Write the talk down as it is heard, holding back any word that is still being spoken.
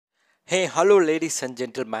Hey, hello, ladies and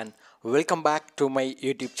gentlemen. Welcome back to my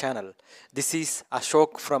YouTube channel. This is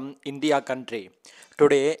Ashok from India country.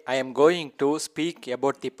 Today, I am going to speak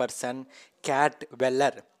about the person Kat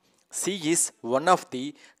Weller. She is one of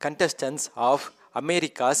the contestants of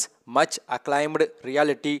America's much acclaimed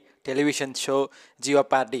reality television show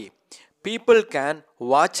Jeopardy. People can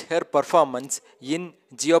watch her performance in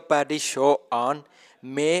Jeopardy show on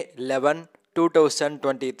May 11,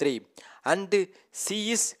 2023, and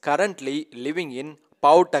she is currently living in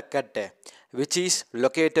Pawtucket, which is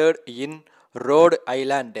located in Rhode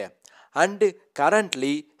Island, and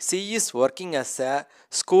currently she is working as a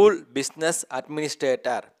school business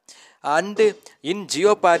administrator. And in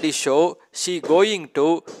Jeopardy show, she going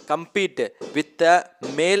to compete with a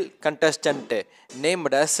male contestant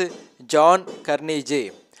named as John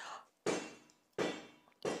Carnegie.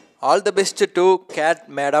 All the best to Cat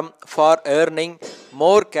Madam for earning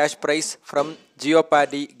more cash prize from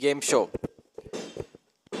Jeopardy game show.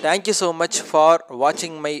 Thank you so much for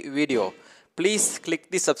watching my video. Please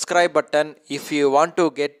click the subscribe button if you want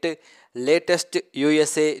to get latest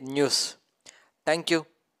USA news. Thank you.